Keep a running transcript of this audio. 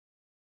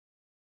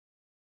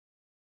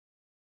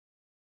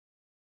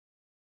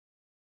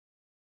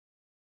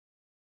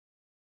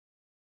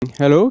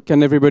Hello,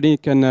 can everybody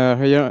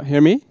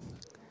hear me?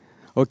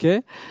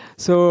 Okay,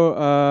 so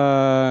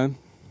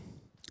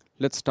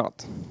let's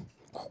start.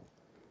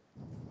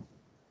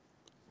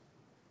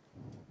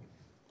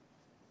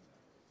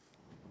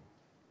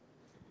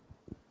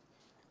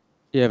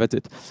 Yeah, that's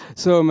it.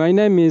 So my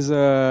name is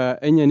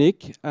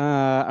Yannick.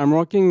 I'm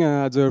working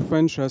at the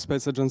French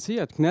Space Agency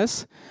at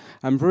CNES.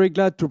 I'm very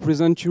glad to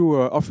present you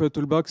Orfeo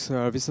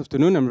ToolBox this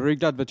afternoon. I'm very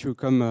glad that you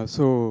come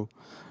so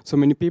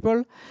many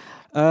people.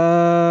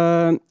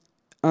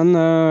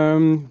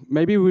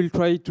 Maybe we'll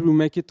try to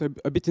make it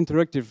a bit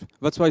interactive.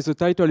 That's why the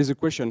title is a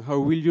question. How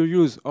will you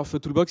use Orfeo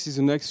ToolBox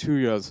in the next few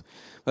years?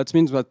 That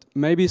means that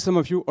maybe some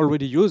of you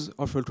already use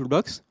Orfeo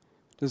ToolBox.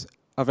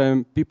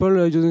 Are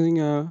people using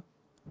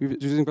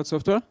that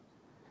software?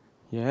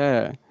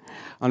 Yeah.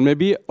 And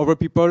maybe other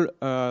people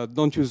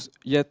don't use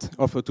yet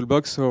Orfeo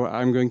ToolBox, so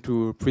I'm going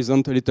to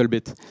present a little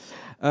bit.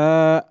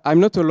 I'm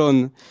not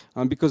alone,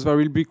 because there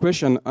will be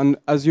questions. And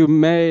as you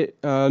may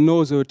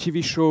know the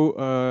TV show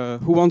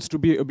Who Wants to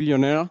Be a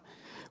Billionaire,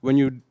 when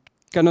you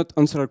cannot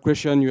answer a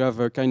question, you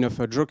have a kind of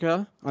a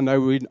joker. And I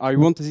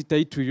won't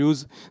hesitate to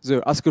use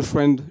the Ask a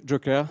Friend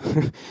joker,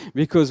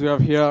 because we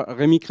have here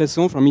Rémi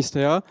Cresson from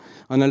ISTEA,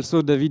 and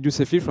also David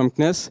Youssefi from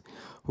CNES,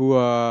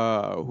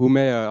 who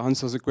may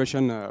answer the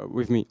question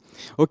with me.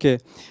 Okay,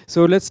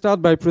 so let's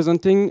start by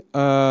presenting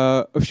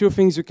a few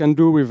things you can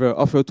do with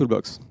Orfeo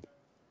ToolBox.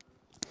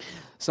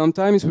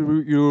 Sometimes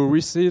you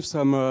receive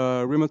some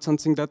remote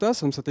sensing data,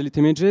 some satellite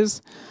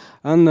images,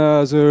 and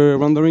the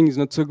rendering is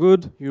not so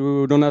good.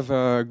 You don't have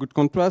a good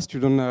contrast, you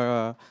don't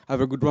have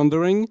a good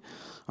rendering,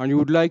 and you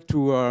would like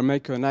to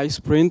make a nice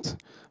print.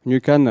 You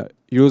can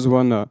use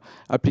one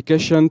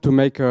application to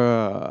make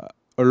a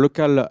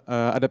local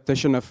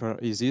adaptation of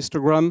his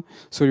histogram,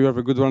 so you have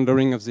a good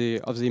rendering of the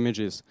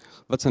images.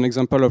 That's an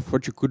example of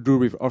what you could do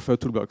with Orfeo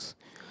ToolBox.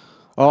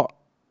 Or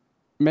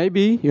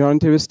maybe you are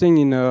interested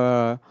in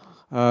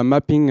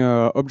mapping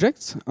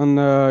objects, and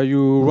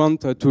you want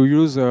to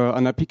use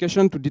an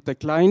application to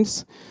detect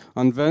lines,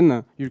 and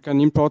then you can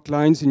import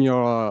lines in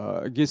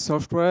your GIS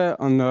software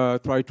and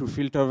try to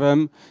filter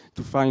them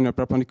to find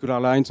perpendicular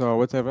lines or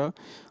whatever.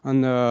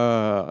 And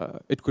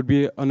it could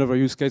be another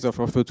use case of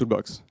Orfeo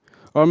ToolBox.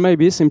 Or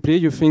maybe simply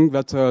you think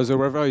that the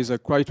weather is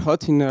quite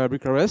hot in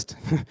Bucharest,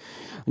 and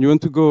you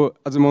want to go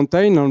at the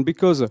mountain, and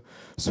because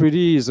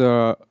 3D is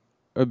a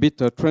bit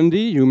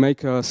trendy, you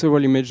make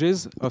several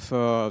images of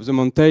the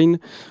mountain,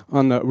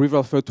 and with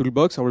Orfeo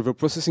ToolBox or with a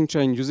processing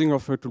chain using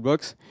Orfeo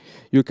ToolBox,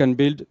 you can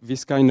build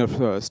this kind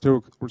of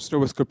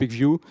stereoscopic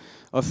view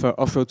of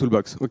Orfeo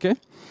ToolBox, okay?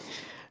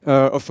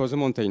 Of the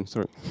mountain,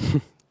 sorry.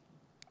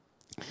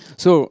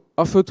 So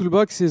Orfeo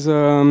ToolBox is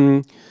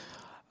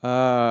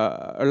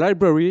a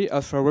library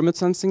of remote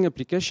sensing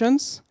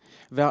applications.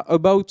 There are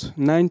about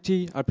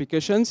 90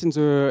 applications in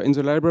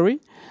the library.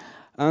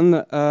 And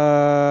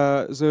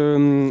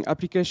the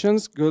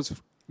applications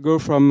go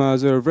from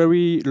the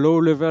very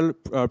low-level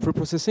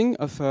pre-processing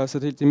of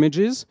satellite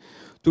images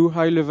to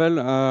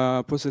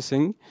high-level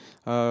processing.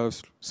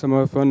 Some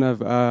of them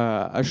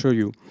I show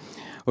you.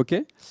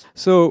 Okay,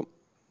 so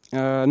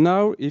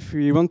now if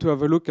we want to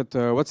have a look at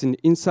what's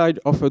inside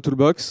Orfeo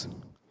ToolBox,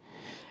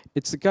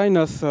 it's a kind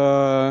of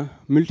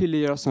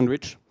multi-layer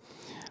sandwich,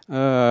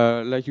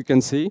 like you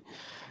can see.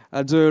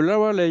 At the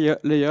lower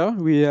layer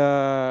we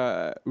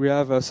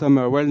have some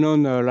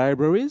well-known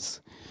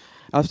libraries.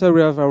 After we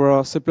have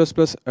our C++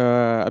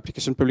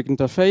 application public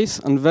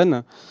interface, and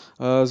then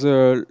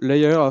the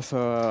layer of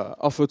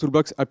Orfeo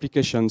ToolBox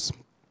applications.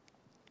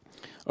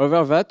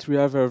 Over that, we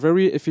have a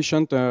very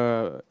efficient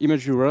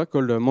image viewer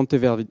called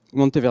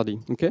Monteverdi.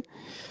 Okay?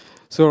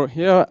 So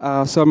here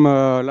are some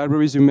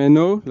libraries you may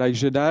know, like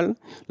GEDAL,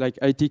 like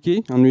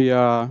ITKey, and we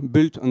are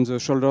built on the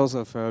shoulders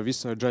of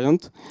this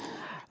giant.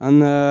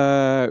 And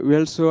we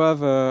also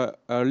have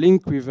a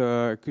link with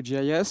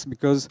QGIS,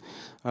 because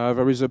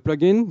there is a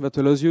plugin that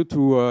allows you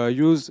to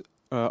use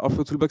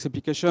Orfeo ToolBox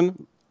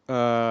application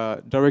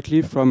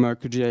directly from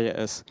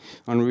QGIS,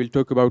 and we'll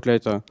talk about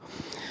later.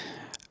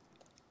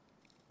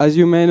 As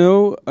you may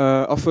know,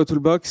 Orfeo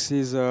ToolBox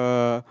is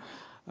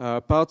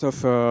part of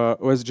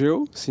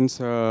OSGeo since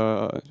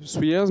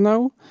 3 years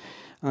now,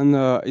 and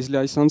is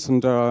licensed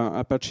under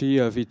Apache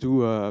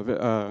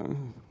v2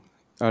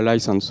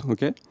 license.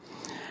 Okay.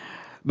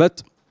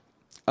 But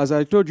as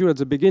I told you at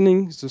the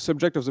beginning, the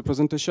subject of the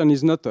presentation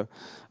is not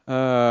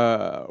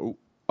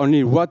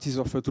only what is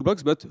Orfeo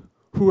ToolBox, but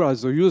who are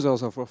the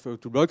users of Orfeo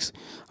ToolBox?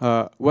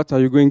 What are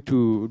you going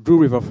to do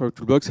with Orfeo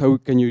ToolBox? How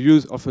can you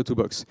use Orfeo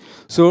ToolBox?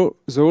 So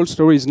the whole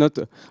story is not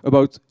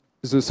about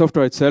the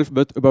software itself,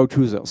 but about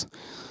users.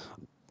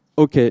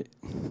 Okay.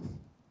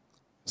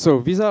 So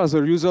these are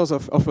the users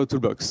of Orfeo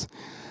ToolBox.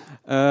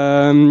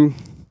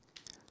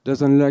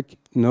 Doesn't like,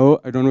 no,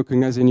 I don't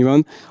recognize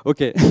anyone.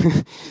 Okay,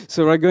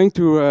 so we're going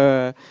to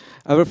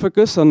have a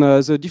focus on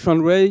the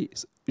different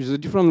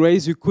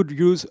ways you could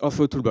use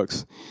Orfeo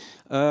ToolBox.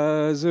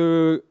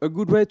 A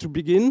good way to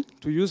begin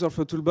to use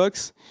Orfeo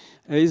ToolBox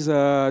is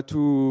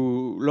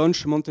to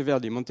launch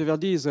Monteverdi.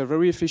 Monteverdi is a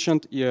very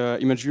efficient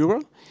image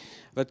viewer.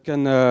 that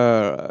can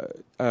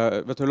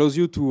that allows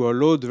you to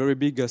load very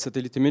big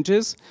satellite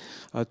images,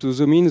 to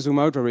zoom in, zoom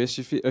out very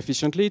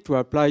efficiently, to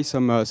apply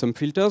some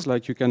filters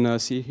like you can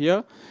see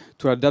here,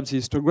 to adapt the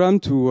histogram,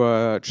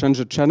 to change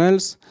the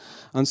channels,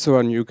 and so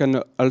on. You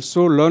can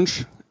also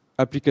launch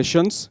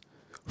applications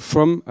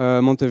from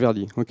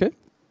Monteverdi. Okay.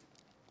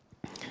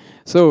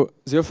 So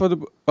the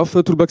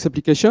Orfeo ToolBox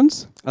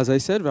applications, as I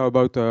said, there are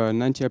about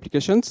 90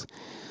 applications,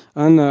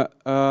 and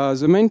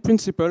the main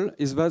principle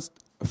is that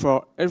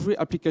for every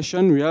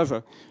application, we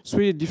have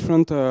 3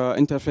 different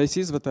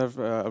interfaces that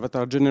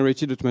are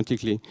generated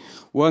automatically.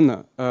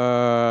 One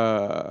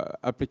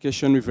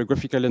application with a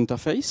graphical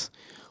interface,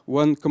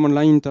 one command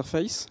line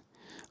interface,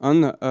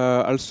 and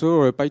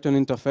also a Python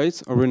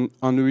interface.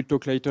 And we will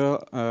talk later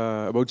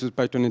about the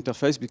Python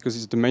interface because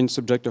it's the main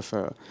subject of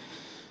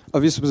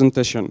this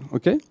presentation.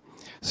 Okay.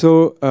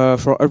 So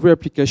for every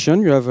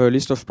application, you have a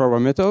list of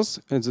parameters,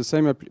 and the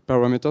same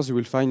parameters you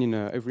will find in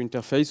every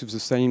interface with the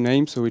same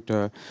name, so it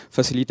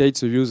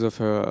facilitates the use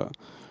of a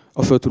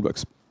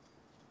toolbox.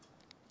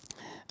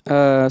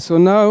 So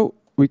now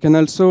we can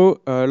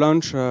also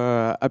launch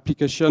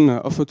application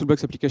of a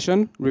toolbox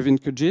application within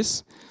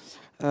QGIS.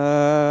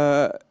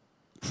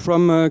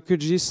 From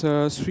QGIS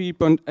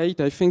 3.8,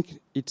 I think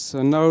it's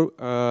now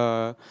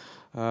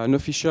an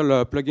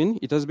official plugin.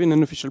 It has been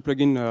an official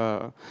plugin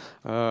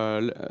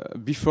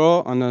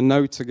before, and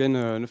now it's again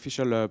an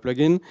official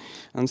plugin.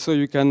 And so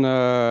you can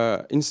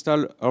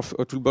install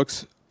a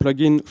toolbox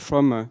plugin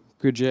from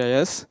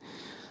QGIS.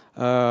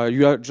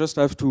 You just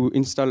have to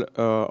install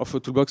a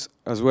toolbox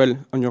as well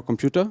on your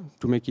computer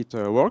to make it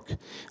work.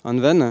 And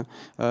then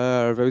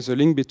there is a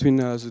link between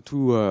the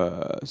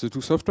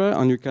two software,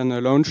 and you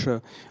can launch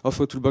a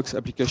toolbox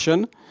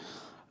application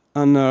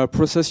and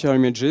process your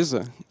images.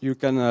 You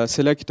can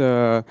select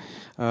an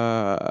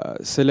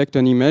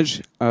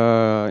image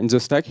in the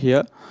stack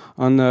here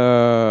and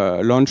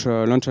launch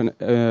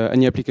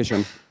any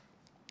application.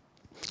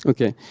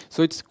 Okay,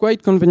 so it's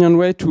quite convenient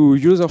way to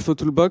use Orfeo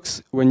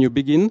ToolBox when you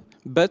begin,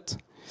 but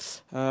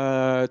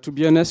to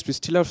be honest, we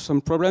still have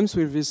some problems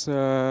with this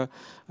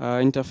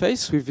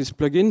interface, with this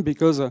plugin,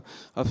 because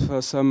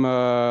of some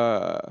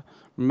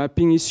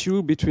mapping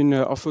issue between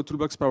Orfeo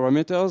ToolBox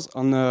parameters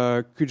and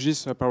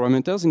QGIS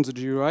parameters in the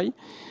GUI.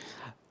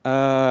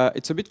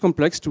 It's a bit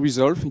complex to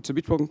resolve. It's a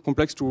bit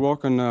complex to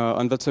work on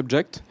that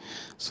subject.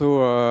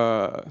 So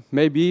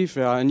maybe if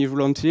there are any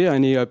volunteer,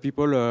 any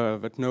people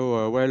that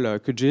know well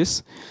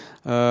QGIS,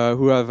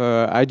 who have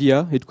an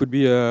idea, it could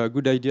be a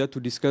good idea to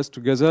discuss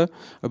together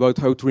about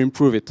how to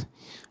improve it.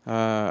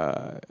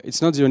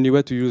 It's not the only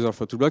way to use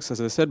Orfeo ToolBox,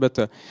 as I said,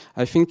 but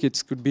I think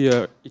it could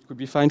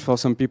be fine for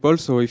some people.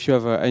 So if you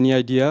have any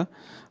idea,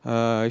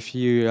 if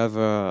you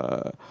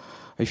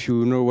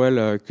know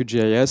well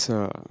QGIS,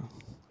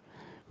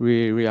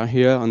 we are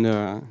here, and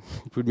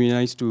it would be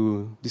nice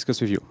to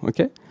discuss with you.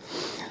 Okay.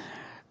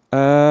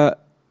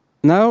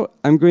 Now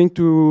I'm going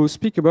to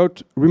speak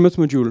about remote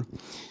module.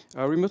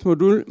 A remote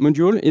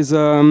module is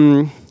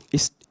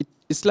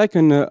it's like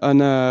an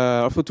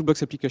Orfeo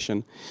ToolBox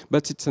application,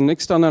 but it's an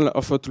external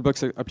Orfeo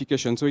ToolBox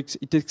application. So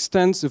it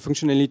extends the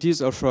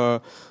functionalities of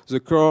the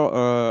core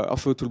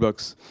Orfeo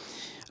ToolBox.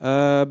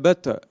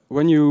 But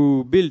when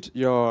you build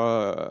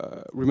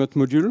your remote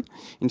module,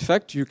 in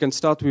fact, you can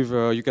start with,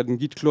 you can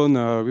git clone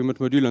a remote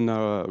module, and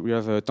we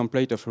have a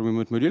template of a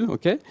remote module,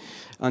 okay?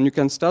 And you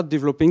can start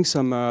developing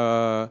some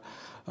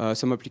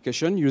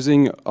application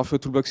using Orfeo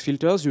ToolBox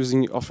filters,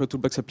 using Orfeo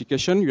ToolBox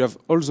application. You have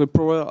all the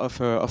power of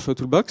Orfeo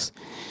ToolBox.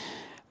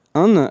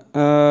 And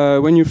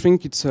when you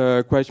think it's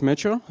quite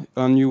mature,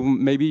 and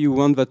maybe you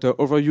want that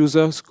other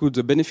users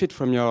could benefit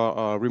from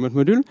your remote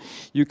module,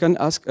 you can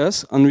ask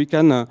us, and we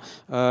can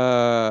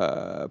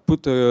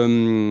put a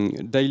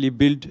daily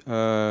build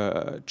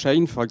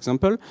chain, for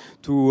example,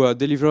 to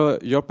deliver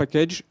your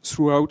package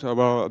throughout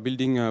our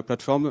building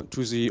platform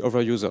to the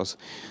other users.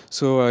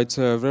 So it's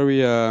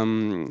very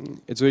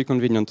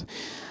convenient.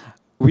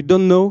 We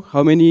don't know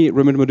how many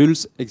remote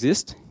modules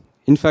exist.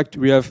 In fact,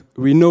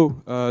 we know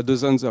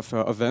dozens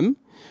of them.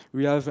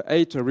 We have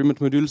 8 remote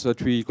modules that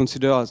we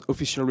consider as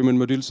official remote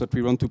modules that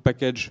we want to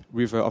package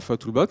with Orfeo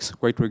ToolBox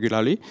quite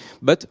regularly.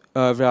 But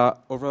there are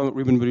other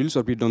remote modules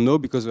that we don't know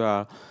because they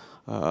are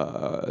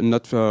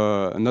not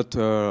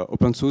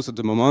open source at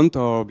the moment,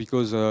 or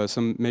because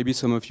maybe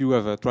some of you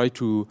have tried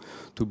to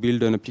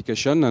build an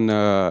application, and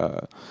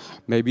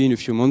maybe in a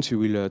few months you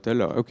will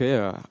tell,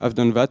 okay, I've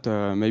done that.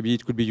 Maybe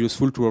it could be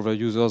useful to other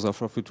users of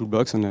Orfeo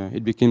ToolBox, and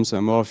it becomes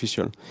more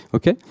official.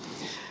 Okay.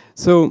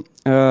 So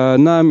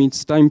now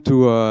it's time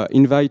to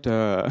invite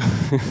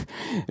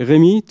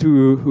Remy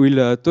who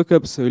will talk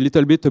up a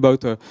little bit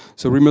about the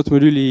remote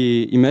module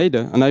he made,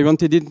 and I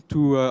wanted him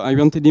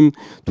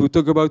to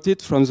talk about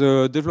it from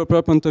the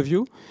developer point of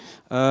view.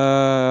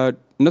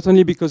 Not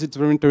only because it's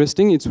very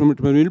interesting, it's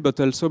remote module, but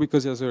also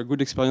because he has a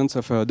good experience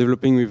of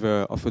developing with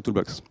Orfeo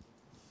ToolBox.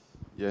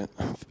 Yeah.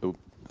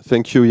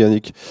 Thank you,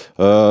 Yannick.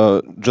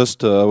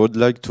 I would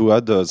like to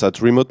add that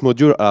remote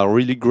modules are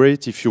really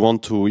great if you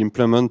want to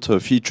implement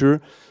a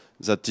feature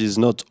that is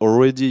not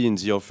already in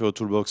the Orfeo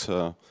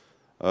ToolBox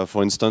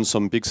for instance,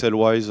 some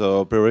pixel-wise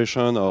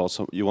operation, or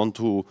you want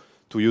to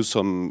use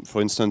some,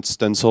 for instance,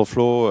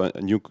 TensorFlow,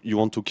 and you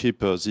want to keep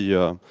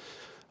the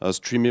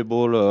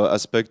streamable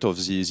aspect of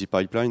the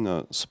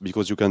pipeline,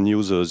 because you can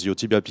use the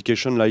OTB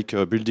application like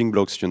building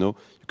blocks. You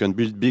can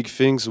build big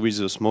things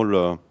with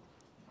small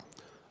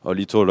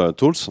little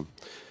tools.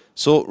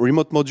 So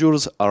remote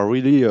modules are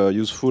really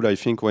useful, I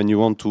think, when you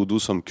want to do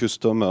some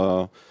custom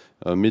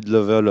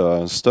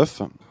mid-level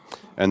stuff.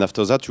 And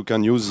after that, you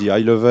can use the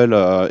high-level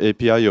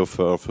API of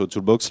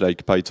ToolBox,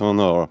 like Python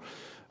or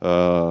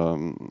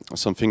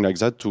something like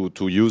that,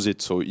 to use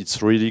it. So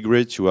it's really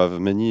great. You have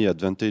many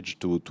advantages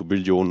to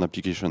build your own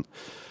application.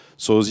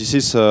 So this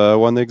is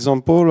one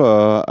example.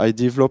 I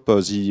developed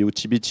the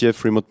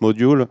OTBTF remote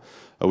module,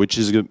 which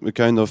is a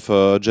kind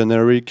of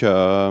generic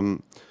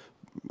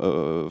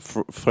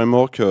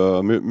framework,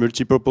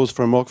 multi-purpose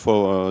framework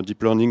for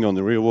deep learning on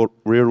the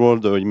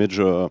real-world image,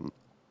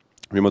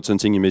 remote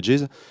sensing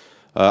images.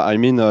 I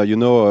mean,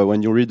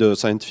 when you read a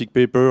scientific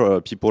paper,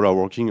 people are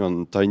working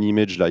on tiny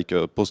image like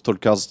postal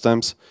card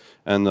stamps,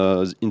 and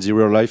in the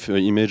real life,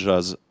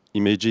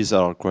 images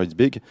are quite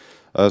big.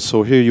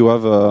 So here you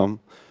have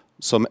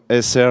some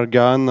SR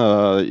GAN.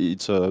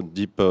 It's a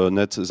deep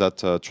net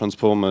that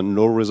transforms a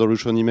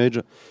low-resolution image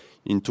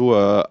into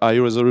a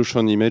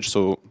high-resolution image.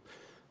 So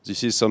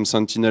this is some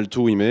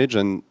Sentinel-2 image,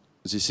 and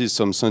this is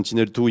some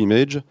Sentinel-2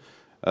 image,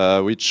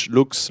 which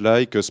looks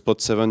like a Spot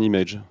 7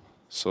 image.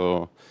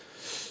 So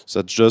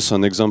that's just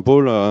an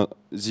example.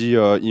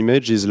 The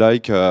image is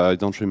like, I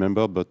don't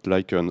remember, but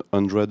like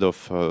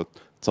 100,000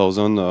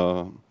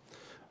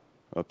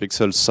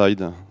 pixels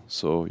side.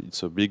 So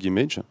it's a big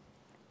image.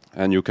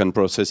 And you can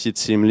process it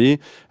seamlessly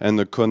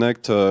and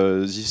connect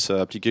this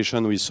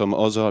application with some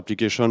other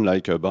application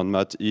like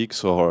BandMat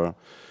X, or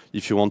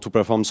if you want to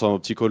perform some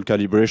optical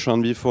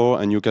calibration before,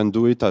 and you can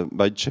do it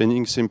by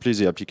chaining simply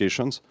the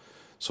applications.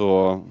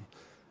 So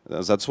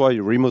that's why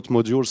remote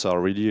modules are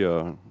really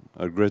a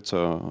great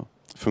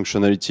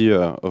functionality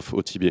of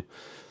OTB.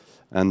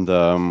 And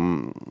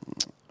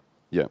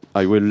yeah,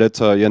 I will let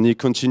Yannick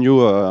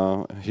continue.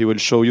 He will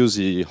show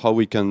you how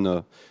we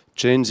can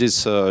change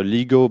these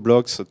Lego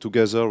blocks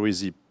together with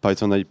the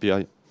Python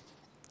API.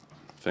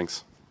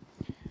 Thanks.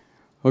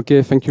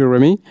 Okay, thank you,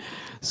 Remy.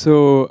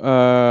 So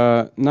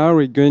now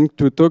we're going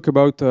to talk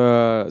about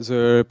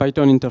the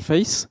Python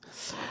interface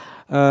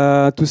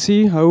to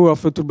see how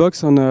Orfeo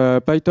ToolBox and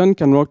Python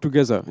can work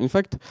together. In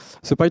fact,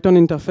 the Python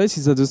interface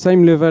is at the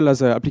same level as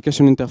the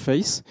application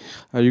interface.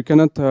 You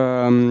cannot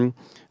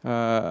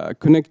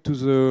connect to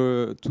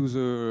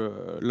the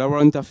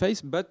lower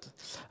interface, but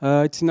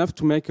it's enough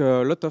to make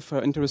a lot of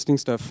interesting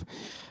stuff.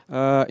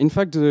 In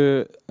fact,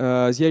 the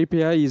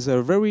API is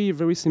very,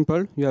 very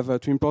simple. You have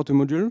to import a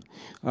module.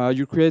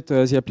 You create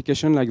the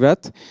application like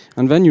that,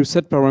 and then you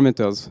set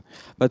parameters.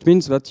 That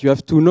means that you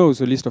have to know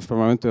the list of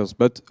parameters.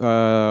 But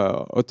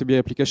OTB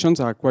applications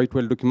are quite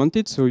well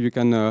documented, so you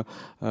can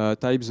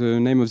type the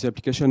name of the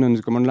application on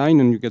the command line,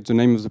 and you get the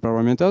name of the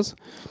parameters.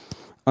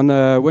 And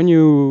when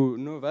you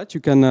know that, you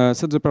can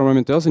set the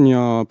parameters in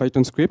your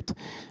Python script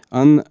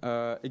and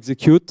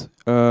execute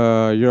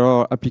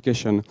your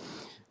application.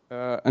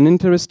 An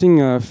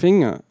interesting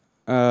thing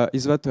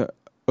is that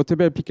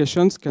OTB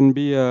applications can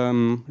be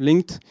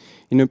linked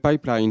in a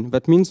pipeline.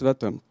 That means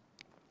that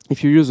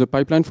if you use the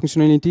pipeline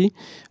functionality,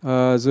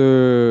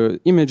 the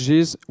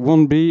images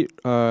won't be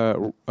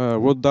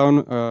wrote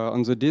down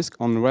on the disk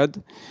on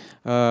read.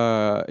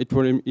 It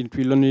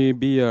will only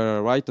be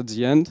right at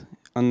the end,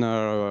 and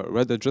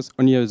rather just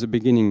only at the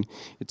beginning.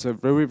 It's a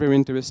very, very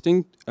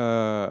interesting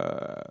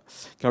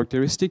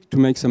characteristic to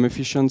make some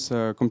efficient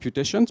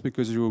computations,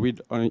 because you read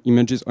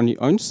images only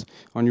once,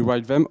 and you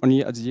write them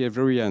only at the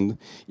very end,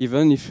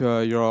 even if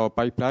your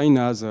pipeline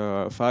has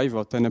 5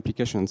 or 10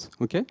 applications,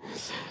 okay?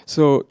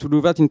 So to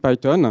do that in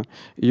Python,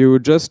 you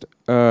just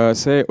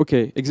say,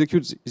 okay,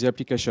 execute the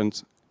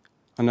applications.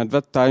 And at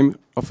that time,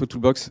 Orfeo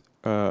ToolBox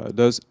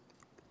does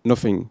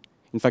nothing.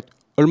 In fact,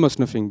 almost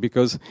nothing,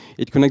 because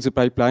it connects the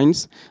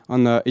pipelines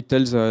and it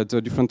tells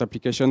the different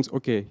applications,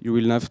 okay, you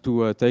will have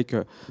to take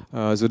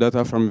the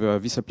data from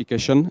this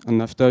application,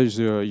 and after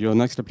your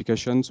next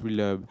applications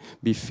will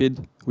be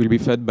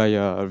fed by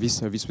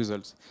these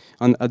results.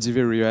 And at the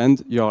very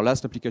end, your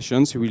last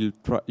applications, you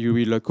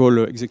will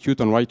call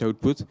execute and write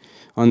output,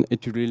 and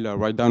it will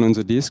write down on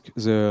the disk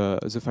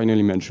the final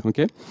image.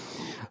 Okay,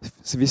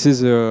 so this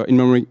is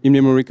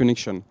in-memory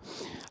connection.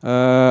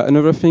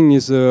 Another thing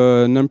is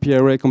NumPy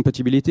array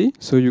compatibility.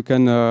 So you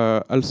can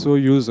also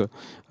use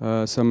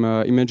some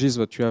images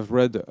that you have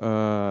read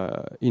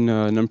in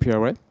NumPy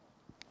array.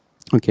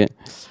 Okay.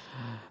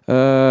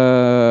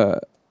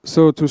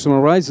 So to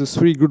summarize, the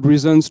 3 good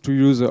reasons to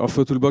use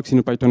Orfeo ToolBox in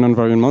a Python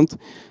environment.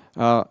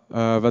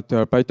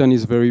 that Python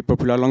is very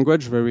popular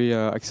language, very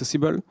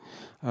accessible.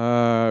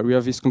 We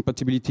have this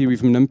compatibility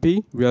with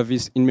NumPy. We have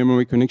this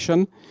in-memory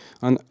connection.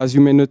 And as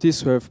you may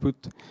notice, we have put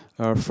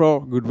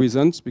 4 good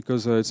reasons,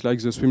 because it's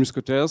like the Three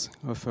Musketeers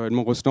of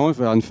Edmond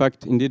Rostand. In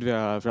fact, indeed, there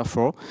are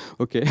 4.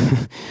 Okay.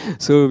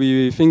 So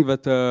we think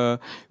that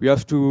we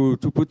have to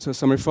put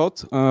some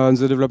effort on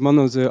the development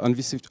of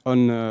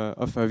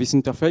this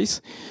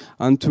interface,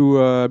 and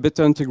to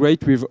better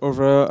integrate with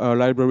other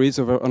libraries,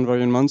 other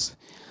environments,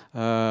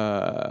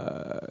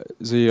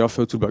 the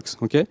Orfeo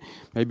ToolBox, okay?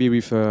 Maybe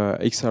with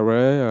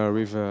Xarray, or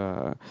with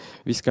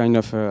this kind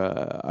of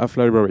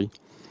library.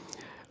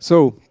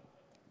 So,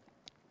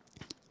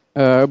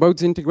 about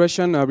the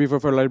integration with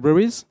other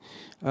libraries,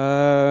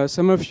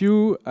 some of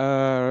you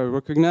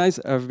recognize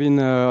I've been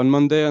on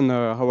Monday on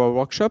our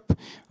workshop,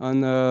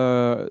 on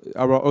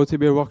our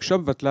OTB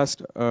workshop that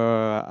lasts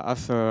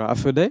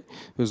half a day.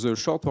 It was a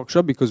short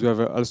workshop because we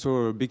have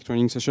also a big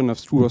training session of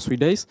 2 or 3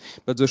 days.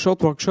 But the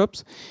short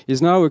workshops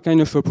is now a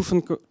kind of a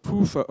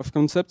proof of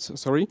concept,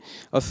 sorry,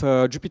 of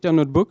Jupyter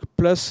Notebook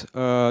plus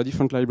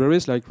different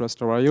libraries like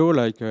Raster.io,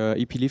 like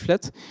EP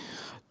Leaflet,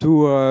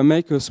 to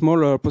make a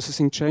small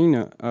processing chain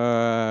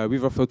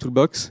with Orfeo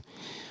ToolBox.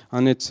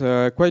 And it's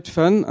quite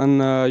fun,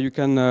 and you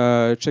can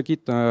check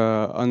it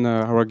on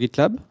our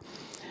GitLab.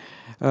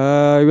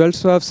 We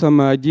also have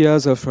some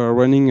ideas of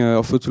running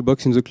Orfeo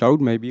ToolBox in the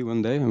cloud, maybe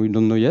one day, and we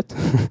don't know yet.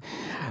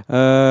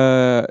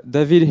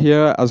 David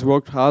here has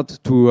worked hard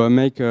to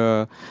make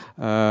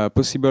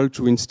possible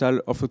to install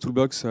Orfeo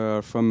ToolBox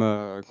from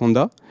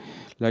Conda,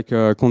 like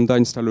Conda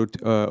install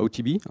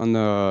OTB, and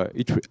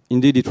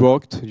indeed it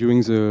worked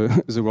during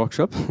the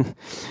workshop.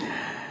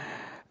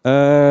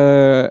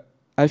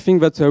 I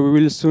think that we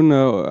will soon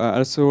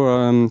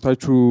also try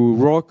to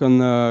work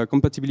on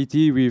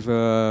compatibility with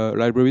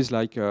libraries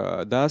like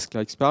Dask,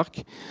 like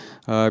Spark,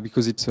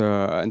 because it's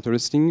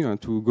interesting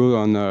to go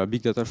on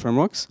big data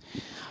frameworks.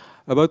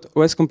 About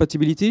OS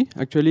compatibility,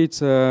 actually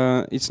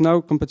it's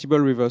now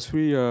compatible with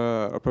 3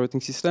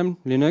 operating systems: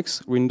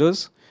 Linux,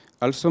 Windows,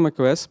 also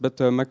macOS. But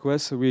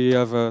macOS we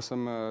have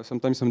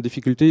sometimes some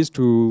difficulties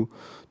to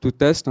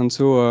test, and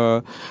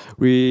so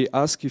we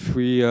ask if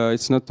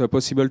it's not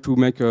possible to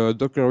make a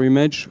Docker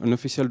image, an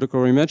official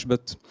Docker image,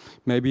 but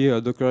maybe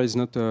Docker is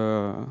not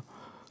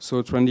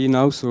so trendy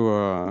now.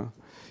 So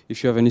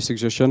if you have any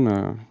suggestion,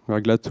 we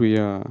are glad to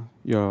hear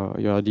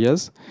your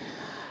ideas.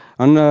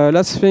 And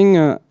last thing,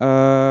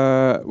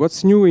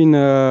 what's new in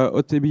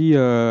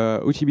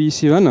OTB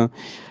 7?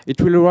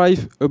 It will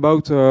arrive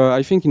about,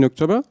 I think, in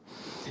October.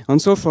 And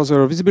so for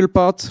the visible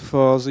part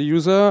for the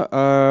user,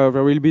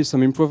 there will be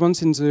some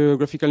improvements in the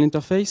graphical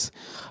interface,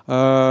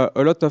 a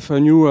lot of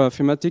new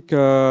thematic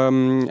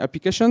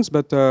applications,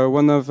 but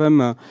one of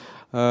them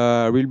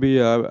will be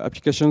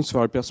applications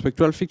for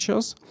perspectual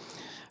features,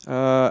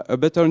 a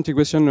better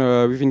integration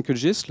within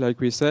QGIS, like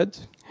we said,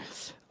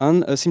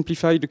 and a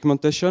simplified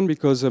documentation,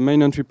 because the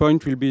main entry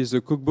point will be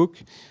the cookbook.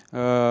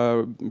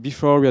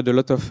 Before we had a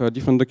lot of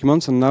different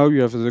documents, and now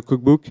you have the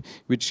cookbook,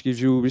 which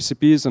gives you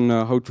recipes on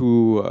how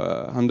to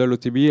handle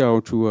OTB, how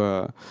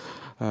to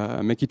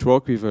make it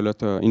work with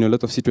in a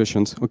lot of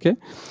situations. Okay,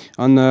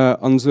 and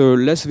on the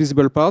less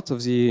visible part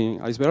of the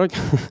iceberg,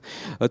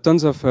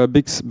 tons of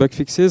bug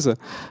fixes.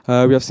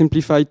 We have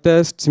simplified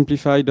tests,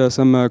 simplified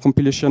some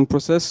compilation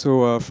process.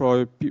 So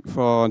for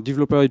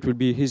developer, it will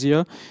be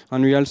easier,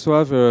 and we also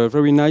have a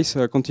very nice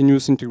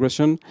continuous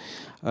integration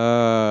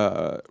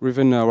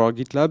within our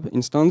GitLab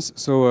instance.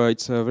 So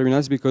it's very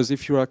nice, because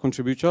if you are a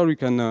contributor, you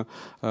can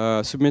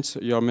submit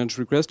your merge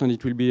request, and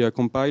it will be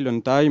compiled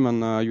on time,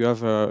 and you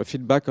have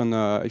feedback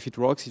on if it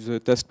works, if the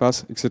test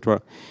pass,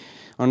 etc.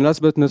 And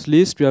last but not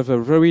least, we have a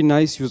very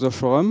nice user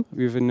forum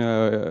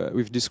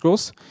with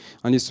Discourse,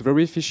 and it's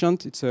very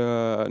efficient. It's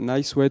a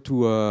nice way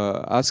to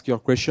ask your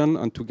question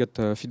and to get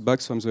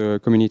feedbacks from the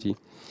community.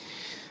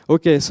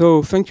 Okay,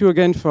 so thank you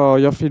again for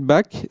your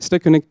feedback. Stay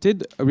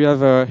connected. We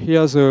have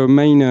here the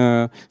main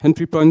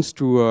entry points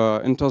to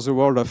enter the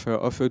world of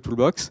a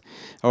ToolBox,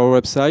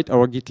 our website,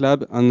 our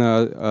GitLab, and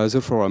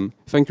the forum.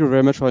 Thank you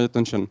very much for your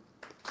attention.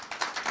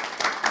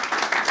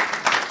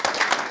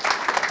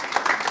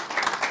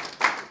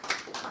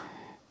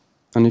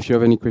 And if you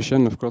have any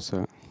question, of course,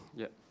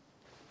 yeah.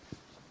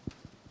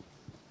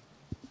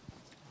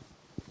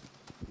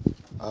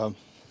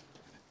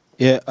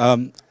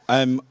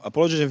 I'm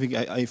apologizing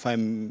if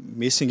I'm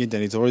missing it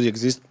and it already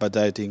exists, but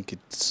I think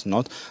it's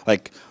not.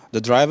 Like,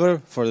 the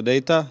driver for the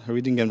data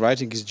reading and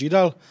writing is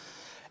GDAL,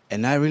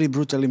 and I really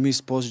brutally miss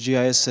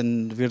PostGIS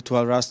and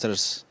virtual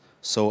rasters.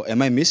 So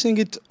am I missing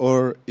it,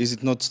 or is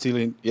it not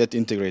still yet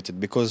integrated?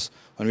 Because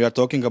when we are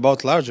talking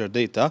about larger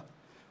data,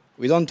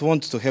 we don't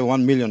want to have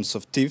 1 million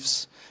of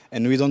TIFFs,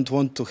 and we don't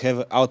want to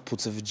have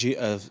outputs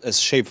as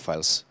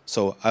shapefiles.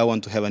 So I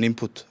want to have an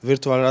input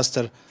virtual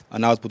raster,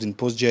 an output in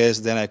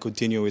PostGIS, then I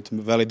continue with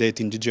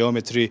validating the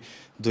geometry,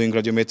 doing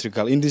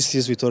radiometrical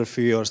indices with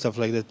Orfeo or stuff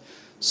like that.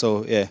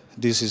 So yeah,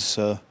 this is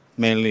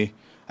mainly,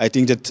 I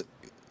think that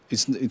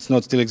it's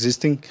not still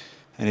existing,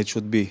 and it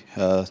should be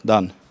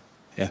done.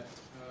 Yeah.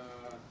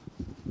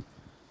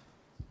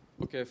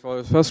 Okay, for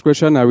the first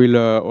question, I will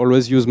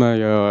always use my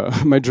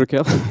my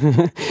joker,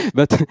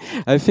 but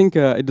I think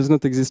it does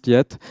not exist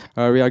yet.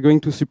 We are going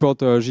to support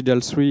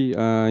GDAL3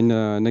 in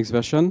the next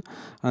version,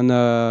 and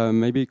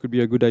maybe it could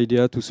be a good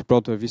idea to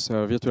support this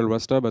virtual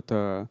raster. But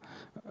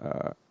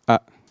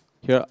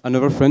here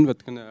another friend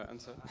that can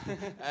answer.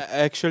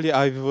 Actually,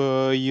 I've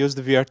used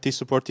VRT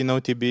support in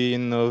OTB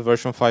in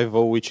version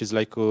 5.0, which is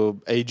like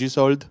ages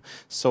old.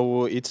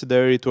 So it's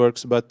there, it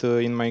works, but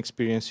in my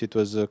experience, it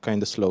was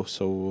kind of slow.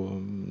 So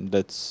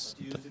that's.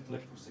 Do you use it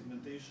like for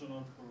segmentation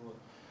or for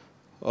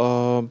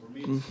what? For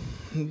me,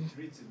 it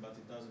reads it, but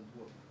it doesn't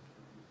work.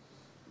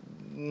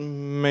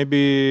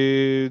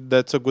 Maybe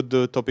that's a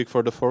good topic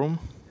for the forum.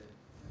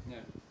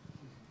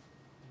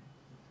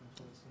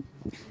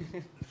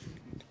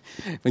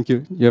 Thank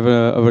you. You have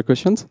other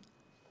questions?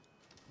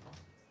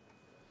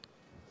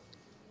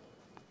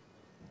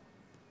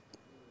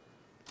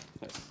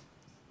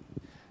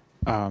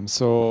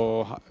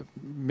 So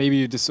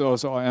maybe this is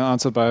also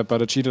answered by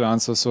the cheated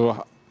answer.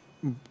 So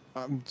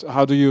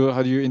how do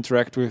you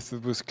interact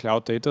with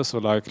cloud data? So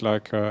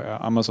like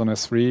Amazon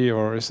S3,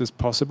 or is this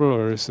possible,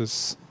 or is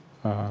this?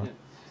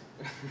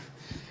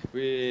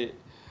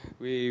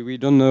 We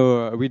don't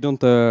know. We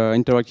don't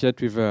interact yet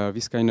with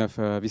this kind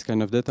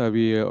of data.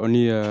 We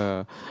only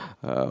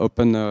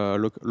open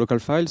local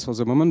files for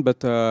the moment.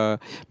 But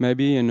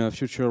maybe in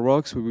future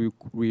works,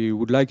 we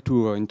would like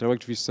to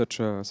interact with such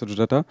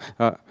data.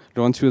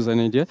 Laurent has an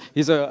idea.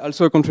 He's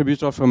also a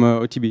contributor from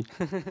OTB.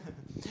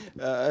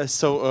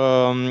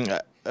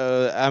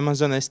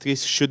 Amazon S3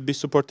 should be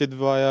supported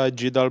via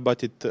GDAL,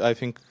 but I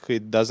think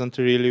it doesn't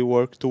really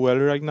work too well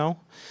right now.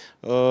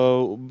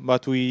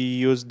 But we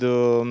used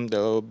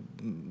a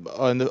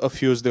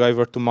Fuse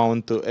driver to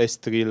mount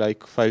S3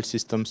 like file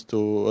systems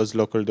to as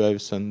local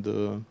drives, and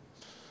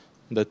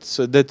that's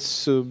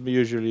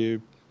usually a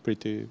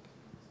pretty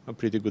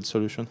good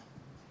solution.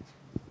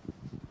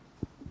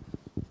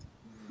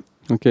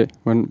 Okay,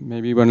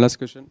 maybe one last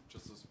question.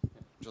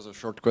 Just a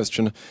short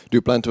question. Do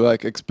you plan to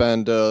like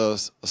expand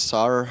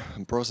SAR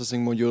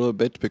processing module a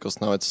bit,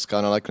 because now it's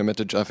kind of like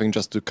limited, I think,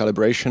 just to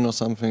calibration or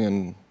something,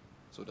 and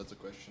so that's a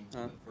question.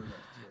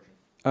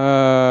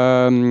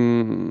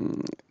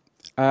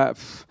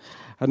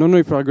 I don't know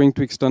if we are going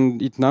to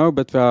extend it now,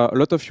 but there are a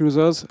lot of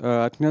users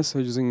at CNES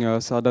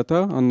using SAR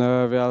data, and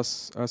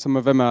some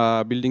of them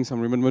are building some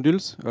remote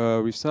modules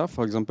with SAR,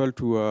 for example,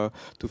 to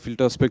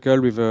filter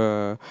speckle with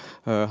a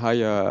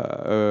high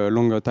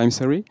long time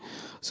series.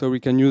 So we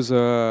can use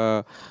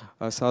SAR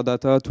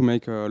data to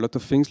make a lot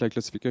of things like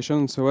classification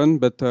and so on,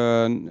 but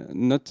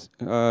not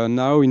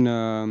now in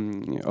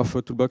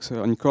Orfeo ToolBox,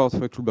 on core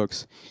Orfeo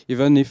ToolBox,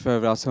 even if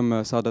there are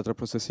some SAR data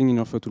processing in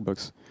Orfeo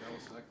ToolBox.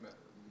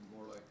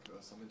 More like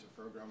some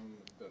interprogram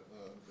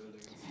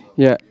building and stuff.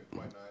 Yeah.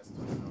 Quite nice to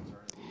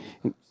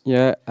have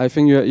Yeah, I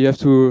think you have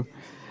to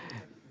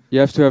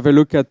have a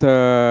look at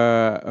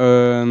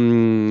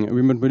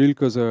remote module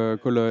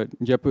called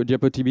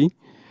DiapoTB.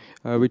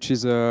 Which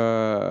is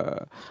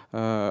a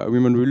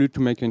remote module to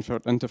make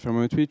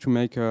interferometry, to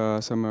make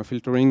some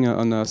filtering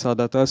on SAR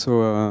data.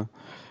 So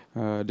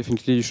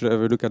definitely you should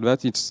have a look at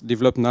that. It's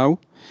developed now,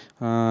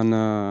 and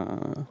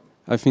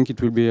I think it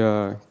will be.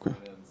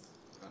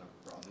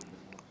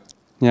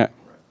 Yeah.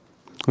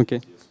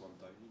 Okay.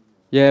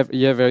 Yeah.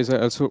 There is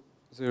also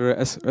the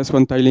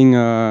S1 tiling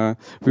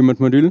remote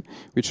module,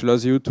 which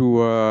allows you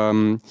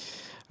to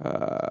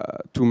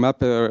map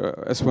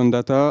S1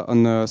 data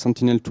on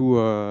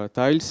Sentinel-2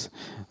 tiles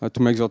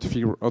to make the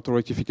auto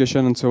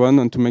rectification and so on,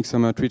 and to make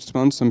some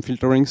treatments, some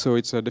filtering. So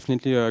it's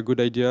definitely a good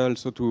idea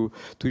also to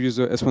use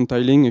S1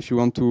 tiling if you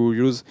want to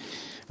use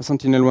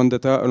Sentinel-1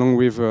 data along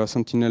with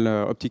Sentinel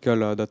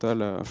optical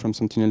data from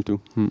Sentinel-2.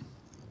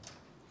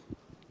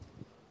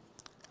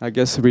 I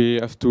guess we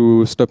have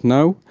to stop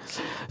now.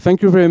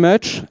 Thank you very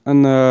much,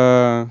 and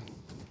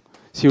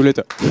see you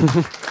later.